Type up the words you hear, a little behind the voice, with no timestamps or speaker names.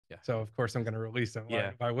Yeah. So of course I'm going to release them.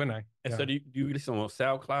 Yeah. Why wouldn't I? And so Yeah. do you release them on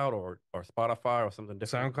SoundCloud or Spotify or something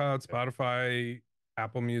different? SoundCloud, Okay. Spotify,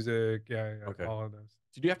 Apple Music. Yeah, yeah, Okay. all of those.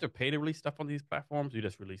 So do you have to pay to release stuff on these platforms? Or you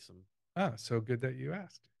just release them? Ah, so good that you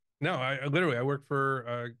asked. No, I literally I work for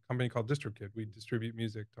a company called DistroKid. We distribute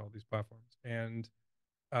music to all these platforms, and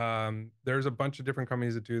there's a bunch of different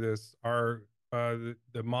companies that do this. Our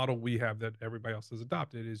the model we have that everybody else has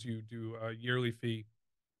adopted is you do a yearly fee,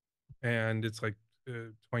 and it's like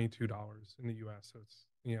 $22 in the US. So it's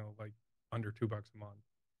like under $2 a month,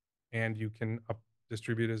 and you can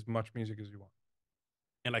distribute as much music as you want.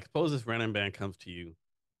 And like suppose this random band comes to you.